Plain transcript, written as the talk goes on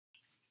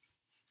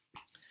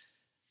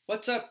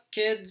What's up,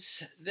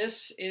 kids?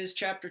 This is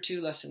Chapter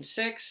 2, Lesson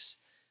 6.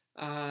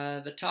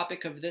 The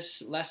topic of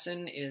this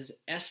lesson is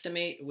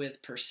estimate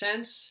with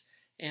percents.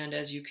 And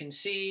as you can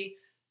see,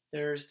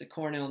 there's the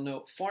Cornell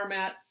note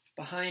format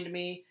behind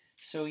me.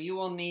 So you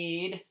will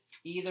need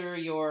either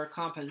your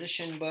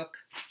composition book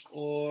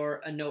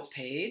or a note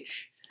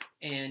page.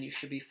 And you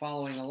should be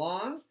following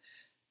along,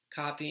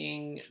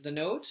 copying the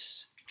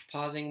notes,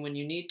 pausing when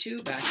you need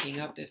to, backing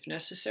up if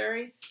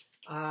necessary.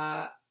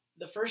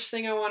 The first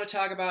thing I want to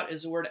talk about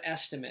is the word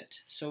estimate.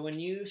 So when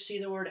you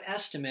see the word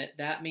estimate,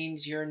 that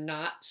means you're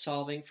not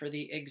solving for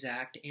the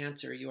exact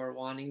answer. You are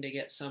wanting to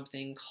get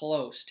something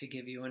close to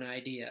give you an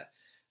idea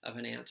of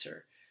an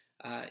answer.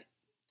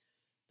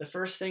 The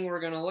first thing we're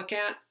going to look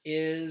at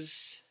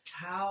is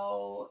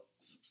how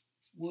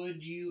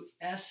would you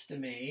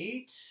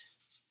estimate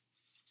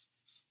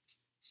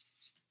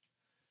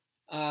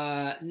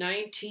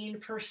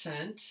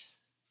 19%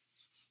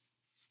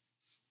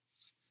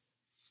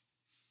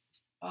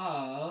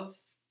 of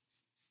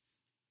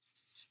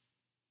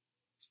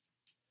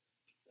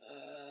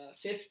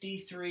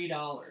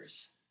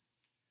 $53.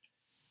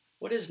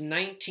 What is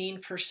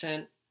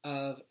 19%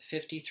 of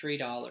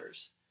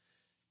 $53?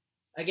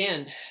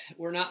 Again,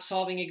 we're not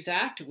solving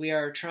exact. We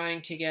are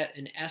trying to get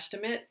an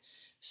estimate.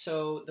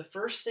 So the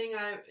first thing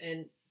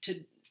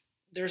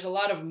there's a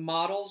lot of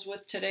models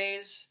with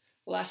today's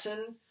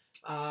lesson.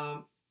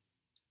 The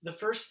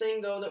first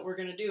thing though that we're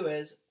going to do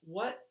is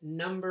what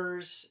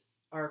numbers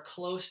are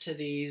close to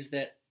these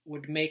that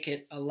would make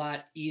it a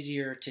lot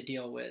easier to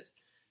deal with.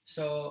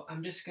 So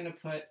I'm just going to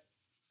put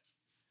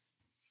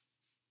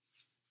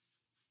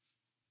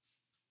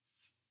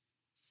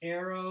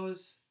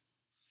arrows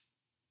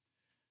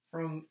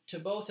to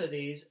both of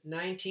these,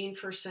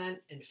 19%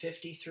 and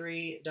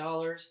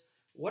 $53.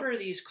 What are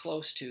these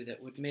close to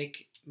that would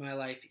make my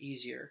life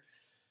easier?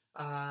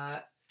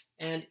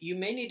 And you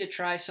may need to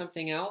try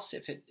something else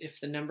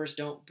if the numbers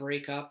don't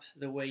break up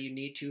the way you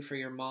need to for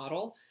your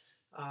model.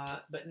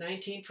 But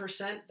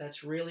 19%,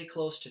 that's really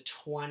close to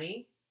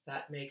 20.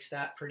 That makes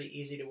that pretty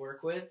easy to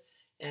work with.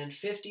 And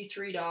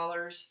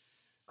 $53,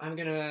 I'm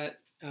going to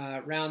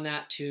round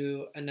that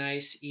to a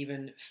nice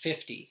even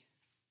 50.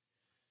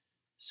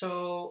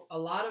 So a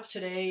lot of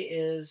today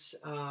is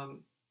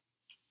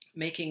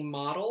making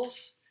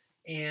models,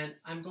 and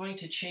I'm going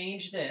to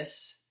change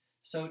this.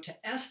 So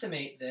to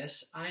estimate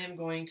this, I am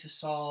going to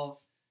solve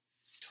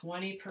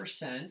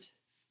 20%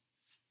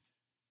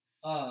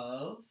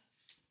 of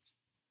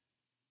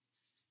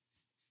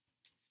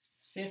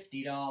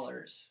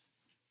 $50.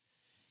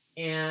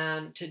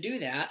 And to do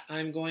that,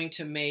 I'm going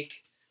to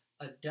make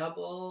a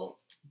double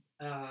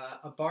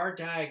bar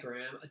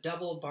diagram.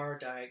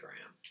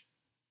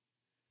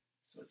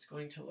 So it's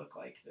going to look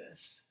like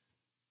this.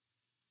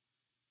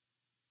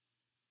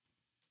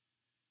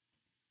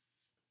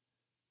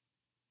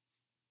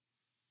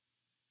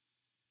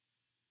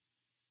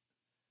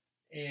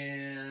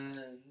 And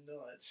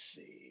let's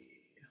see,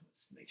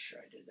 let's make sure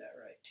I did that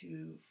right.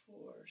 2,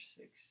 4,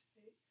 6,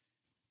 8.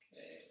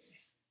 Okay.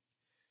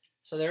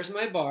 So there's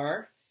my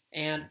bar,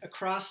 and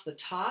across the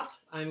top,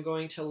 I'm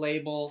going to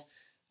label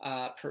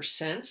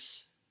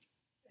percents.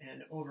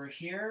 And over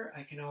here,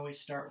 I can always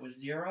start with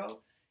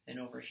 0. And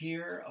over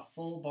here, a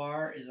full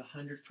bar is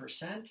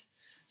 100%.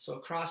 So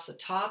across the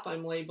top,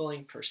 I'm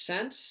labeling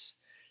percents.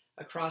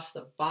 Across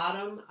the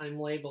bottom, I'm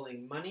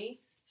labeling money.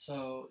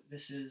 So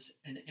this is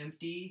an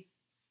empty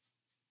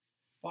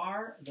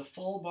bar. The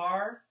full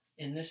bar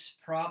in this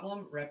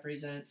problem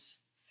represents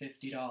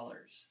 $50.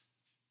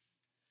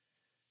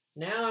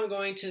 Now I'm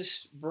going to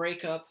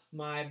break up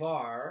my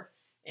bar,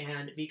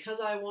 and because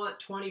I want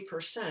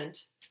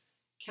 20%,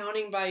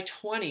 counting by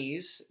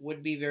 20s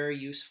would be very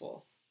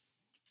useful.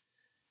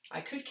 I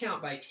could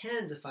count by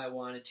 10s if I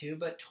wanted to,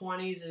 but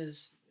 20s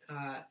is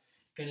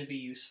going to be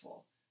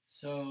useful.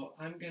 So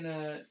I'm going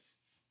to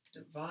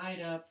divide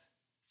up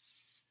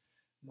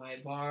my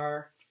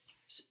bar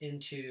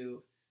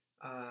into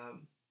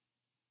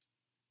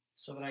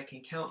so that I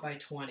can count by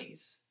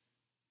 20s.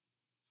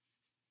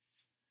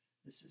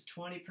 This is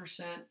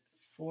 20%,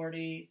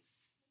 40,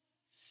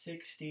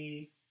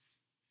 60,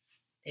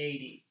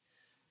 80.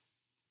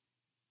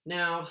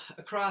 Now,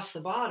 across the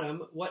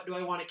bottom, what do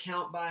I want to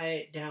count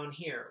by down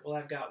here? Well,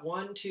 I've got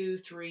 1, 2,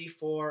 3,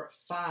 4,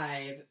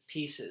 5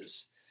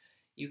 pieces.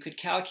 You could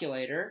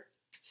calculator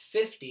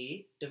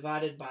 50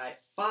 divided by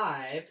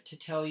 5 to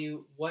tell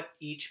you what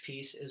each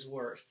piece is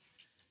worth.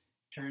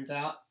 Turns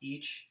out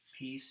each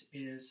piece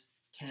is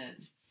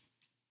 10.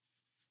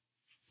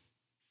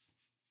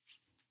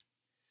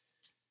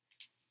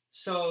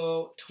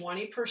 So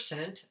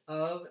 20%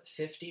 of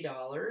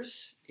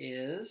 $50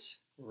 is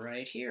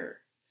right here.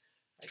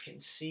 I can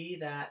see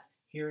that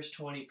here's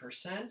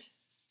 20%.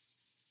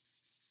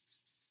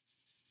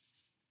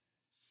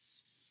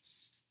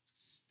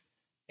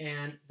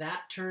 And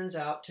that turns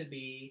out to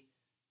be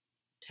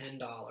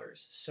 $10.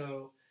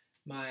 So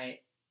my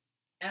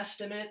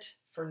estimate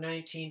for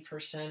 19%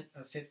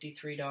 of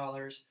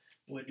 $53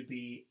 would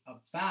be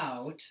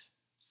about,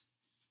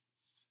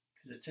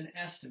 because it's an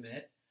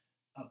estimate,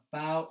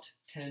 about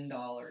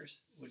 $10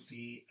 would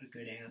be a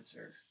good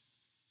answer.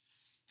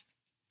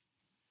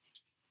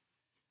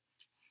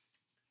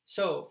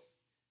 So,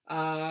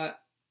 a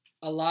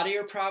lot of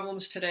your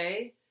problems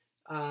today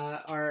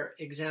are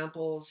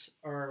examples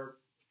or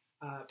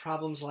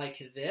problems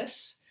like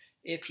this.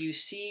 If you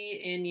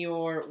see in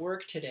your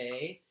work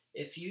today,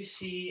 if you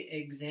see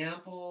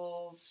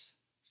examples,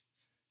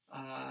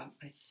 I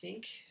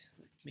think,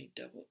 let me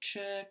double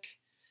check.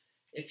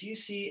 If you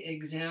see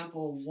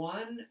example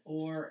 1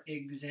 or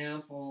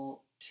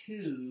example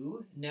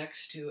 2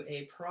 next to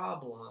a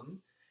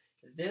problem,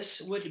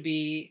 this would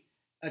be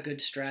a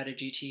good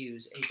strategy to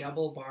use, a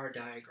double bar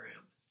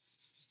diagram.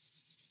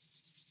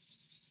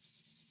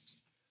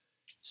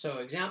 So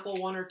example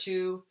 1 or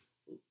 2,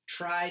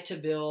 try to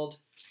build,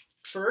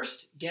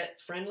 first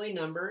get friendly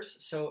numbers,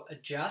 so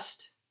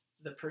adjust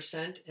the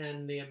percent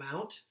and the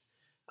amount.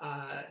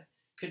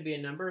 Could be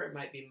a number, it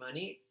might be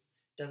money,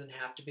 doesn't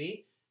have to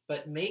be,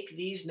 but make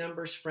these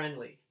numbers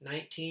friendly.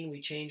 19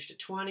 we changed to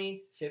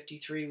 20,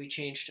 53 we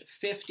changed to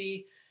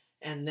 50,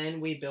 and then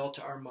we built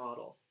our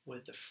model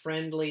with the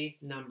friendly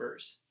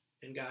numbers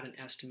and got an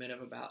estimate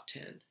of about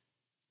 10.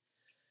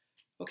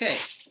 Okay,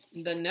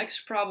 the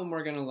next problem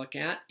we're going to look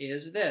at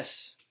is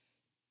this.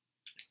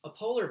 A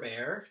polar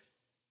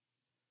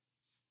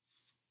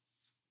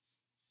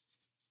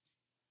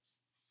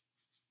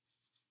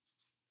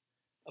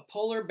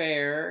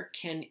bear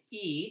can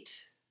eat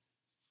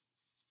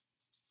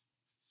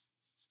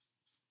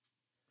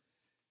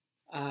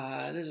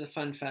this is a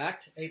fun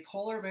fact. A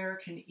polar bear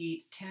can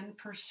eat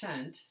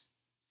 10%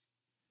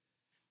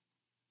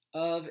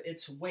 of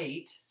its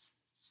weight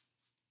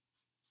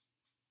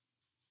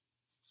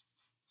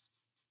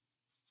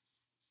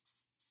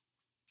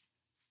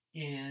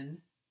in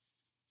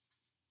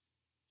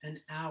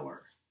an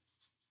hour.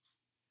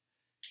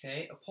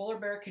 Okay, a polar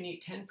bear can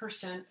eat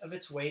 10% of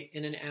its weight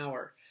in an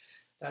hour.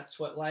 That's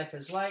what life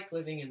is like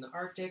living in the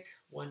Arctic.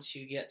 Once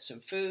you get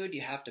some food,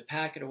 you have to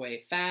pack it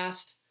away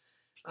fast.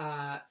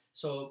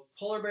 So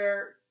polar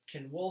bear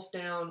can wolf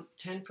down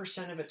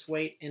 10% of its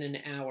weight in an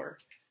hour.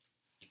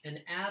 An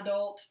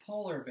adult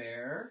polar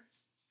bear,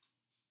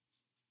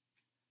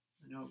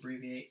 I know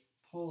abbreviate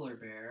polar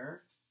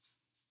bear,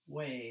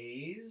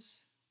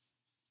 weighs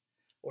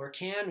or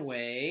can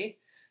weigh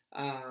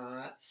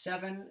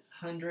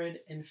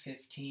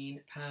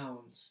 715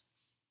 pounds.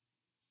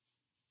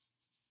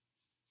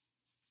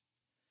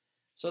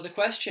 So the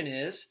question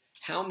is,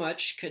 how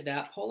much could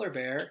that polar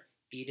bear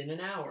eat in an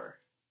hour?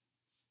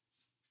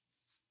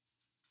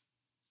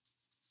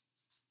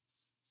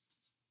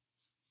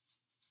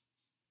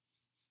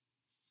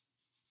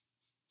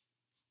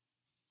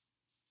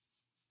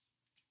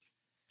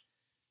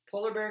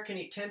 Polar bear can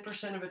eat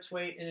 10% of its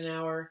weight in an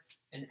hour.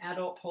 An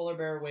adult polar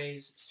bear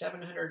weighs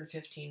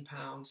 715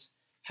 pounds.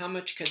 How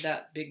much could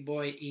that big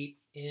boy eat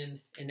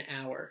in an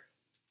hour?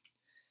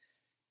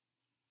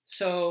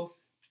 So,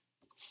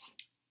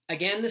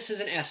 again, this is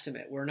an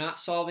estimate. We're not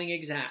solving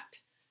exact.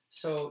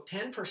 So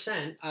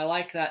 10%, I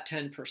like that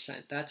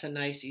 10%. That's a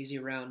nice, easy,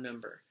 round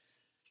number.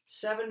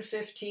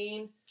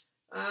 715,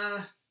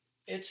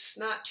 it's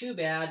not too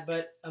bad,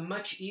 but a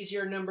much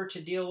easier number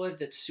to deal with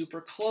that's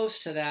super close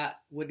to that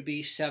would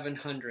be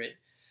 700.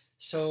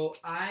 So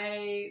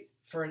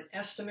for an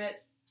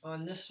estimate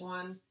on this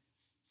one,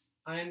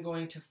 I'm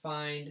going to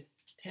find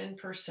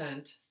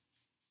 10%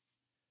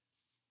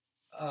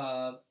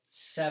 of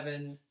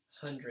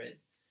 700.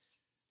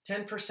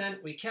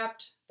 10% we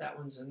kept, that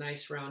one's a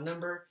nice round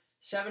number.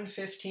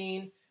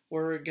 715,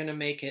 we're going to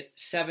make it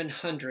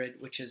 700,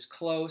 which is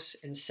close,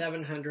 and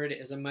 700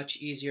 is a much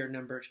easier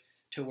number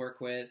to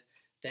work with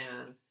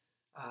than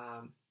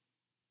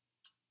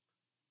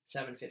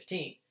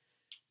 715.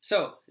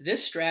 So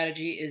this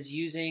strategy is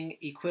using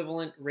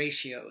equivalent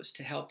ratios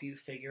to help you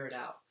figure it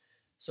out.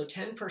 So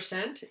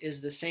 10%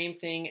 is the same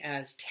thing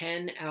as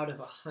 10 out of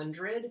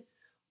 100,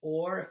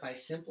 or if I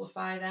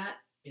simplify that,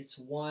 it's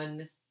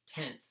 1/10.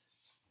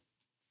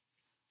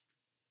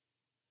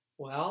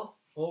 Well,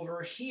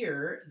 over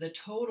here, the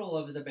total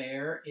of the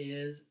bear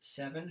is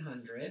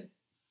 700.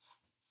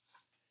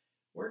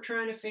 We're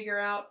trying to figure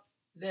out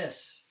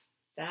this.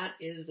 That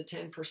is the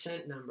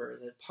 10% number,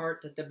 the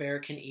part that the bear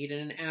can eat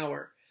in an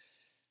hour.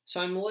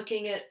 So I'm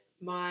looking at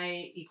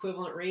my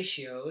equivalent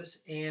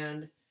ratios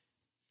and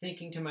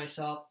thinking to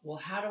myself, well,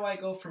 how do I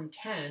go from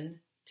 10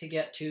 to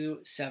get to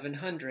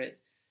 700?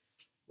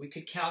 We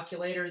could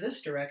calculate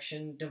this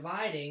direction,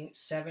 dividing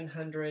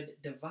 700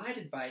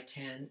 divided by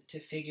 10 to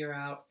figure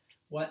out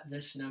what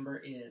this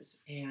number is.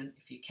 And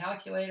if you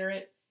calculator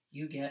it,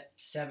 you get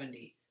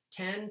 70.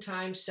 10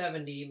 times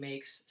 70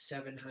 makes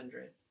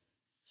 700.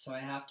 So I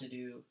have to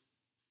do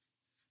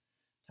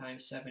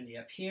times 70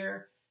 up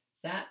here.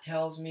 That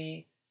tells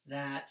me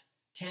that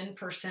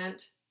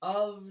 10%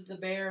 of the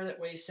bear that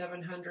weighs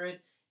 700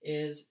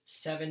 is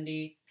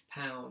 70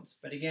 pounds.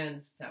 But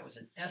again, that was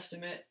an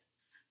estimate.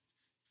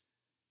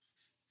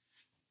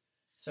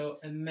 So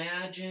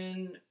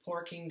imagine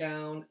porking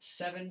down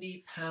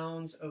 70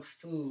 pounds of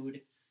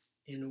food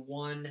in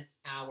 1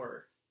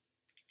 hour.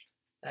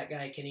 That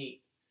guy can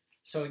eat.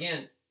 So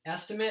again,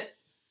 estimate,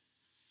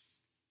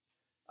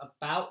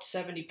 about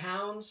 70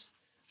 pounds.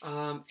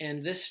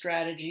 And this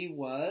strategy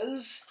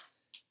was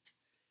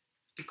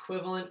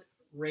equivalent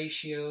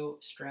ratio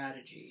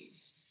strategy.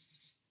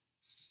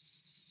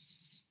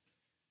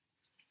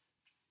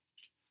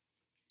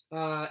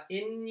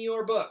 In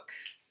your book,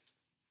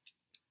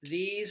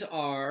 these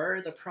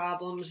are the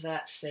problems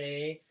that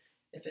say,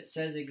 if it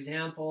says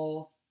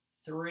example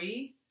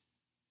 3,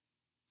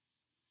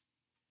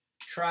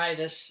 try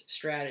this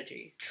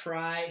strategy.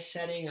 Try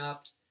setting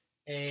up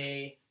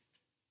a,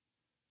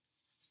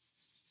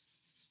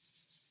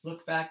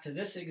 look back to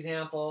this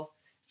example.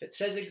 If it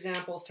says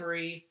example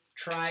 3,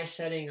 try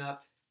setting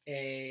up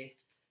a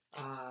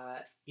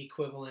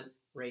equivalent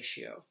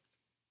ratio.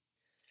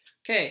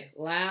 Okay,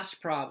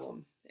 last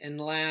problem and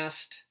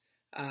last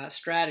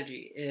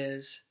strategy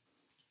is,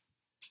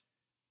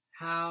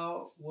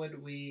 how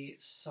would we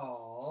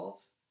solve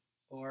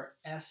or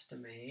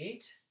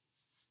estimate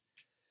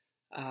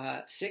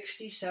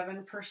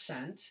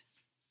 67%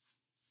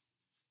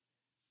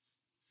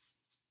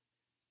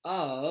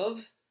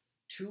 of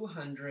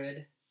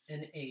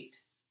 208.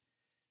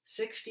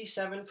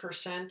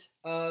 67%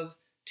 of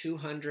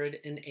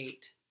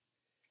 208.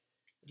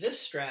 This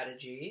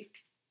strategy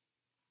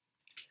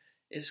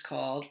is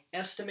called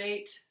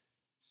estimate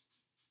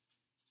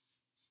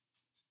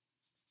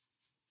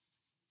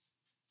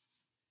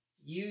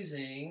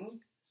using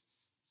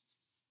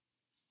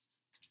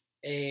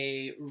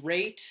a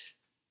rate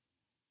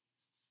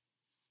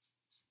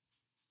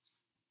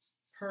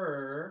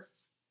per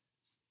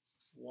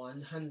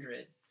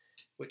 100,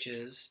 which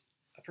is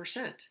a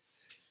percent.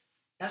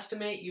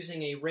 Estimate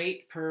using a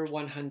rate per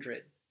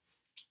 100.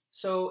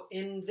 So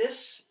in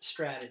this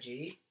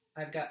strategy,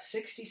 I've got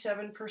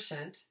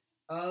 67%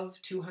 of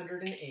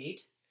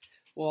 208.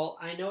 Well,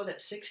 I know that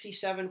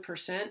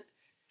 67%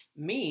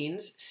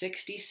 means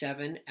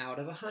 67 out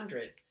of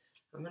 100.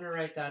 I'm going to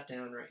write that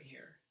down right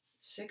here.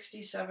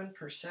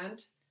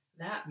 67%,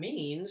 that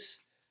means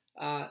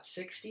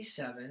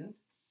 67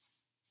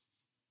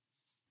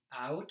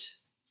 out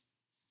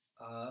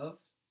of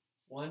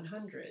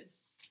 100.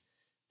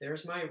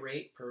 There's my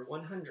rate per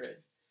 100.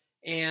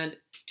 And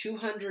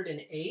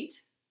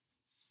 208,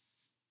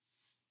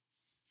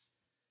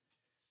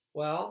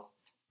 well,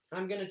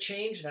 I'm going to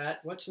change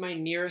that. What's my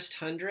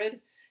nearest 100?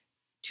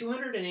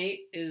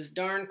 208 is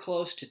darn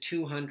close to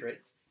 200.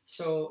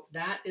 So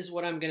that is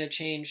what I'm going to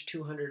change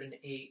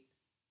 208.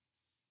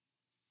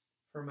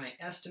 For my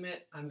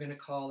estimate, I'm going to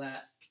call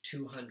that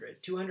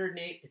 200.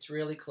 208, it's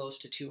really close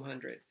to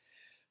 200.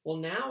 Well,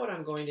 now what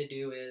I'm going to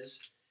do is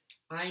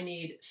I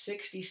need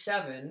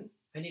 67.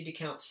 I need to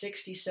count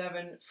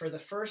 67 for the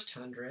first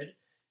 100,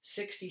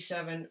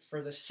 67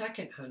 for the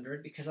second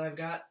 100, because I've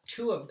got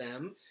 2 of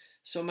them.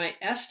 So my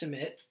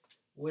estimate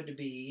would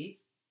be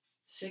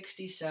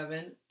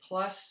 67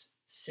 plus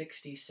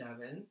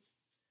 67.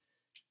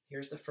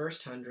 Here's the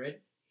first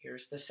 100.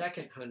 Here's the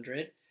second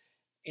 100.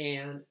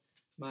 And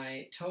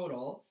my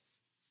total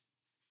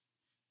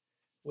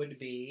would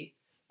be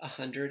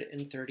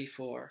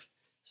 134.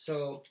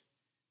 So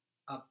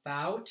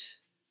about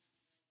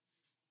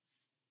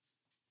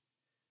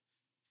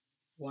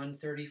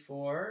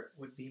 134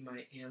 would be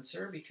my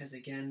answer, because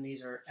again,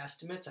 these are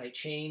estimates. I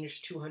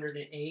changed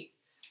 208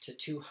 to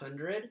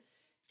 200.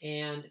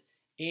 And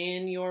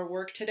in your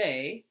work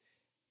today,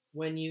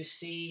 when you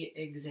see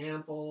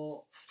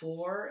example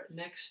 4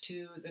 next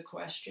to the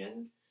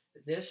question,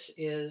 this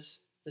is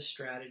the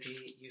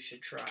strategy you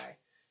should try.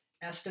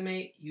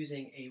 Estimate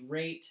using a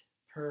rate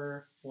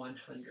per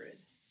 100.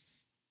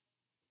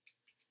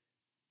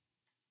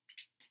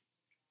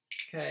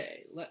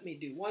 Okay, let me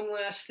do one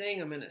last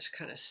thing. I'm going to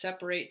kind of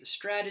separate the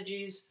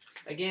strategies.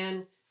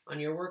 Again, on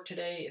your work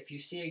today, if you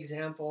see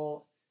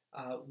example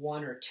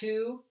 1 or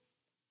 2,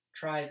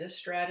 try this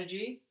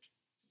strategy.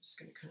 I'm just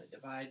going to kind of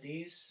divide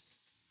these.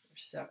 They're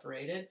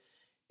separated.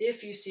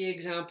 If you see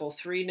example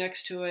 3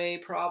 next to a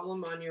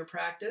problem on your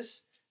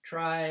practice,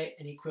 try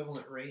an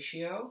equivalent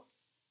ratio.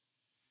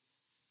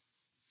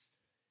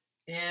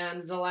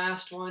 And the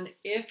last one,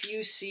 if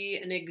you see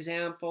an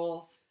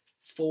example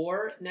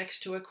 4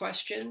 next to a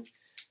question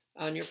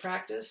on your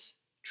practice,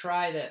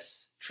 try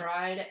this.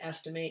 Try to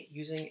estimate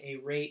using a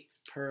rate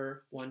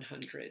per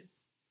 100.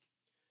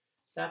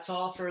 That's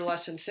all for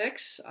lesson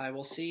 6. I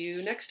will see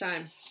you next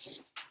time.